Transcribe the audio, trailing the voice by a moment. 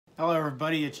Hello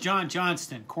everybody, it's John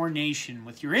Johnston, Core Nation,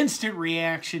 with your instant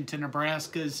reaction to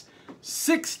Nebraska's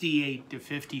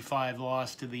 68-55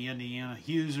 loss to the Indiana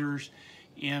Huskers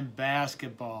in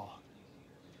basketball.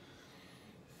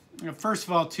 First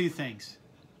of all, two things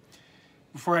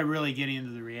before I really get into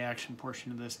the reaction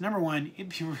portion of this. Number one,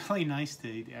 it'd be really nice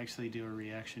to actually do a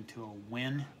reaction to a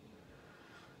win.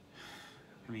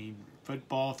 I mean,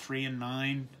 football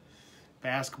 3-9.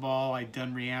 Basketball, I've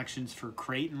done reactions for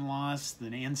Creighton loss,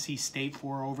 the NC State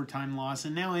 4 overtime loss,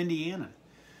 and now Indiana.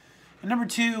 And number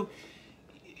two,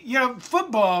 you know,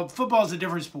 football's a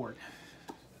different sport.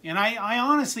 And I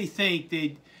honestly think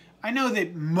that, I know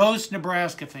that most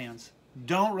Nebraska fans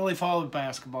don't really follow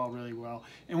basketball really well,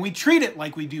 and we treat it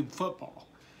like we do football.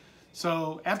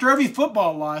 So after every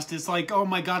football loss, it's like, oh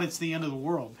my God, it's the end of the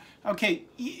world. Okay,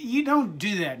 you don't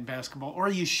do that in basketball, or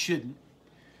you shouldn't.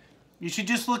 You should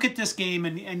just look at this game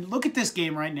and look at this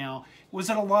game right now. Was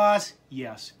it a loss?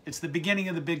 Yes. It's the beginning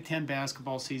of the Big Ten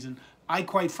basketball season. I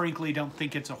quite frankly don't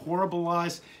think it's a horrible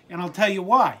loss, and I'll tell you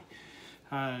why.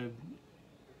 I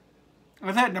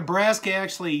thought Nebraska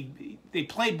actually, they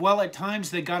played well at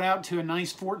times. They got out to a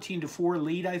nice 14-4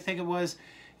 lead, I think it was,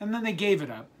 and then they gave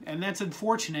it up. And that's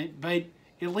unfortunate, but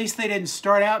at least they didn't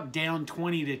start out down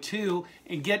 20-2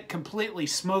 and get completely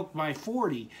smoked by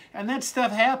 40. And that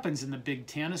stuff happens in the Big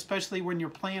Ten, especially when you're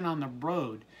playing on the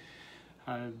road.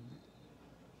 And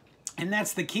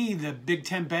that's the key. The Big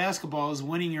Ten basketball is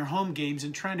winning your home games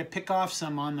and trying to pick off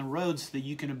some on the road so that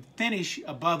you can finish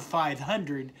above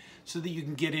 500 so that you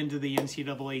can get into the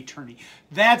NCAA tourney.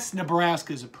 That's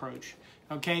Nebraska's approach.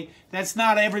 Okay, that's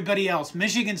not everybody else.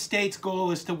 Michigan State's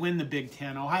goal is to win the Big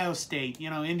Ten. Ohio State, you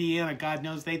know, Indiana, God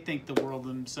knows they think the world of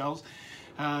themselves.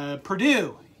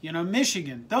 Purdue, you know,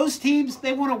 Michigan. Those teams,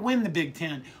 they want to win the Big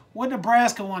Ten. What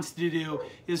Nebraska wants to do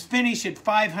is finish at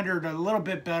 500 or a little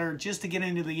bit better just to get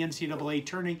into the NCAA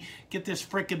tourney, get this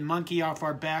frickin' monkey off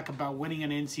our back about winning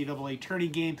an NCAA tourney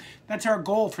game. That's our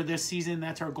goal for this season.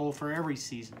 That's our goal for every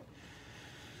season.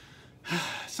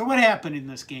 So what happened in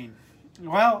this game?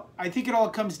 Well, I think it all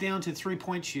comes down to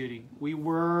three-point shooting. We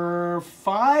were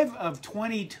 5 of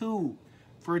 22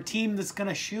 for a team that's going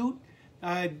to shoot.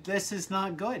 This is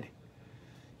not good.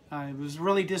 It was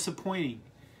really disappointing.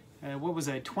 What was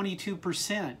that,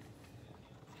 22%?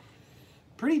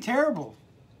 Pretty terrible.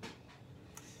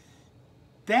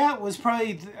 That was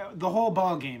probably the whole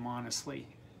ball game, honestly.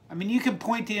 I mean, you can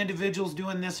point to individuals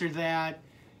doing this or that,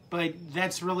 but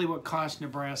that's really what cost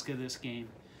Nebraska this game.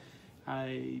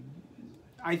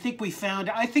 I think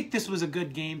this was a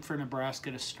good game for Nebraska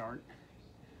to start.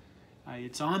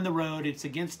 It's on the road. It's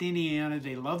against Indiana.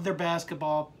 They love their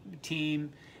basketball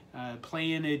team.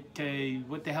 Playing at,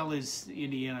 what the hell is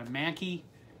Indiana? Mackey?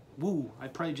 Woo, I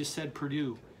probably just said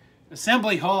Purdue.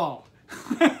 Assembly Hall.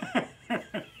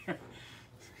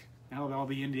 Now all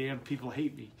the Indiana people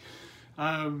hate me.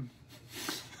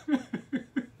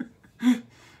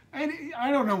 I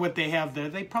don't know what they have there.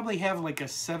 They probably have like a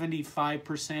 75%,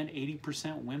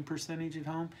 80% win percentage at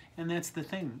home. And that's the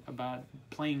thing about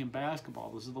playing in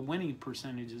basketball. Is the winning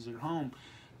percentages at home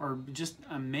are just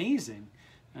amazing.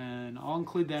 And I'll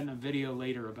include that in a video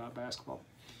later about basketball.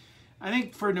 I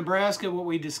think for Nebraska, what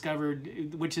we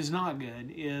discovered, which is not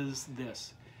good, is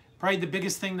this. Probably the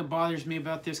biggest thing that bothers me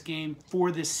about this game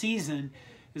for this season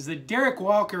is that Derrick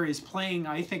Walker is playing,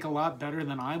 I think, a lot better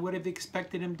than I would have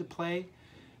expected him to play.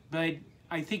 But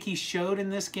I think he showed in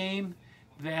this game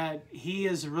that he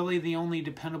is really the only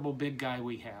dependable big guy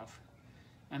we have.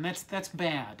 And that's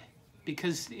bad,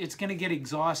 because it's going to get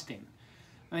exhausting.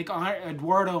 I think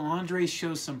Eduardo Andres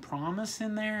shows some promise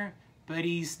in there, but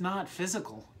he's not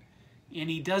physical. And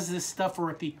he does this stuff where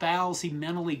if he fouls, he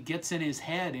mentally gets in his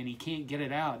head and he can't get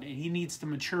it out. And he needs to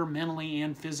mature mentally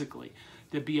and physically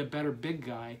to be a better big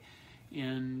guy.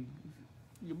 And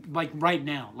like right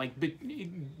now, like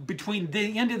between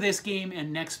the end of this game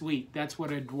and next week, that's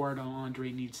what Eduardo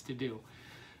Andre needs to do.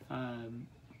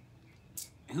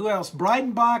 Who else?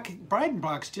 Breidenbach.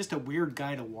 Breidenbach's just a weird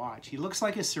guy to watch. He looks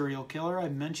like a serial killer. I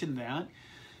mentioned that.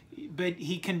 But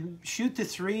he can shoot the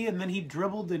three, and then he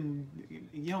dribbled and,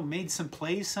 you know, made some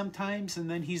plays sometimes, and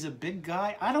then he's a big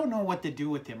guy. I don't know what to do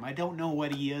with him. I don't know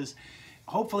what he is.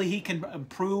 Hopefully he can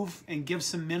improve and give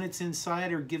some minutes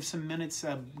inside or give some minutes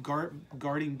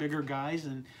guarding bigger guys,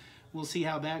 and we'll see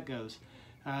how that goes.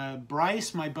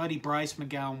 Bryce, my buddy Bryce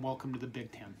McGowan, welcome to the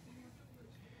Big Ten.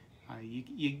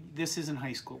 This isn't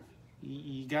high school.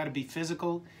 You got to be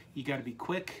physical. You got to be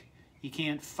quick. You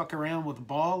can't fuck around with the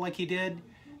ball like you did,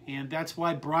 and that's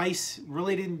why Bryce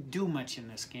really didn't do much in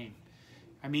this game.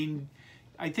 I mean,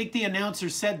 I think the announcer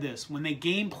said this. When they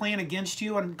game plan against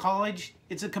you in college,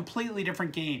 it's a completely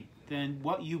different game than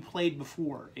what you played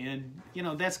before. And, you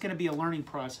know, that's going to be a learning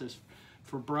process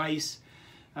for Bryce.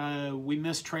 We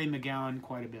miss Trey McGowan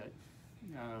quite a bit.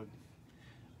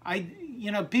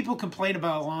 You know, people complain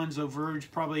about Alonzo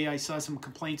Verge. Probably I saw some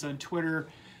complaints on Twitter.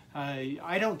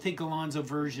 I don't think Alonzo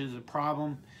Verge is a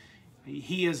problem.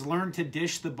 He has learned to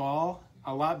dish the ball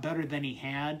a lot better than he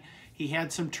had. He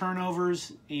had some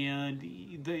turnovers, and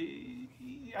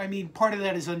I mean, part of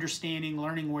that is understanding,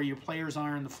 learning where your players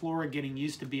are on the floor, getting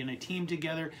used to being a team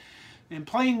together, and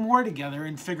playing more together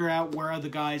and figure out where other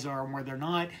guys are and where they're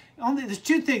not. There's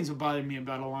two things that bother me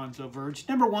about Alonzo Verge.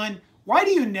 Number one, why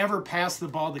do you never pass the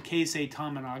ball to Keisei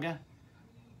Tominaga?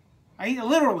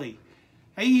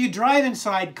 You drive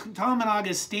inside,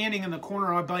 Tominaga's standing in the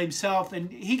corner all by himself,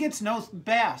 and he gets no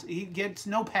pass. He gets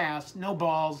no pass, no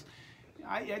balls.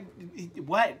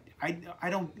 What? I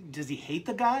don't, does he hate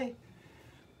the guy?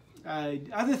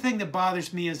 Other thing that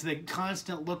bothers me is the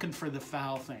constant looking for the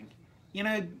foul thing. You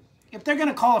know, if they're going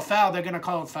to call a foul, they're going to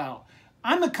call a foul.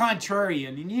 I'm a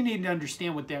contrarian, and you need to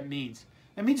understand what that means.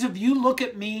 That means if you look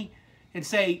at me and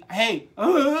say, hey,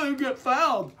 I got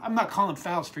fouled, I'm not calling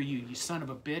fouls for you, you son of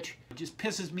a bitch. It just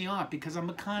pisses me off because I'm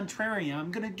a contrarian.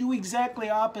 I'm going to do exactly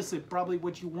opposite probably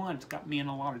what you want. It's got me in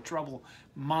a lot of trouble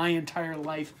my entire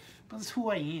life, but that's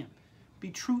who I am.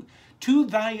 Be true. To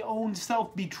thy own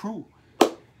self, be true.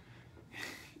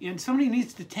 And somebody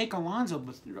needs to take Alonzo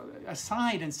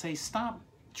aside and say, stop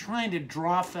trying to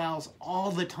draw fouls all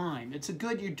the time. It's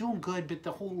you're doing good, but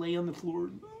the whole lay on the floor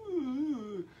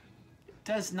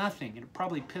does nothing, and it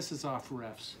probably pisses off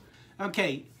refs.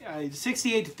 Okay,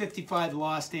 68-55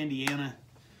 lost Indiana.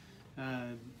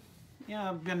 Yeah,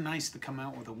 it'd been nice to come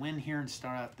out with a win here and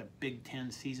start out the Big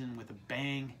Ten season with a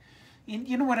bang. And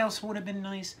you know what else would have been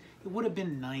nice? It would have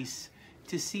been nice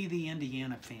to see the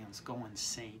Indiana fans go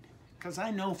insane. Because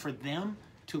I know for them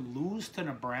to lose to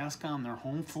Nebraska on their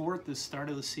home floor at the start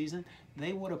of the season,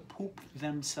 they would have pooped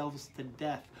themselves to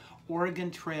death.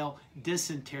 Oregon Trail,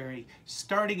 dysentery,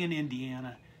 starting in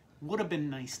Indiana, would have been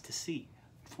nice to see.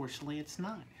 Fortunately, it's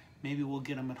not. Maybe we'll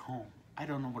get them at home. I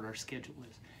don't know what our schedule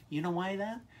is. You know why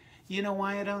that? You know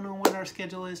why I don't know what our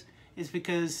schedule is? It's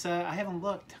because I haven't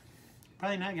looked.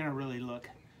 Probably not going to really look.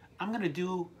 I'm going to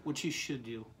do what you should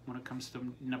do when it comes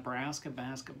to Nebraska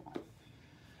basketball.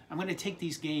 I'm going to take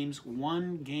these games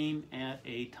one game at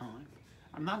a time.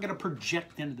 I'm not going to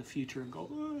project into the future and go,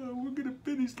 oh, we're going to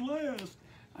finish last.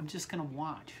 I'm just going to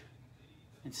watch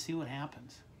and see what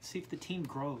happens. See if the team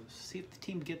grows. See if the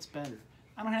team gets better.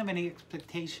 I don't have any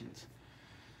expectations.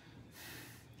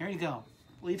 There you go.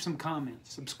 Leave some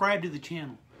comments. Subscribe to the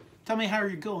channel. Tell me how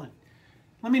you're going.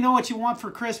 Let me know what you want for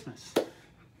Christmas.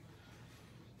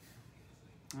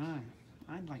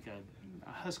 I'd like a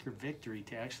Husker victory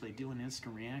to actually do an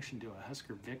instant reaction to a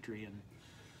Husker victory,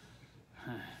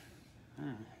 and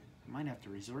might have to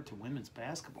resort to women's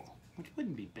basketball, which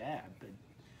wouldn't be bad, but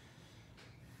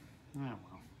oh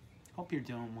well. Hope you're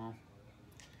doing well.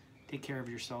 Take care of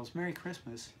yourselves. Merry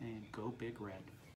Christmas, and go Big Red.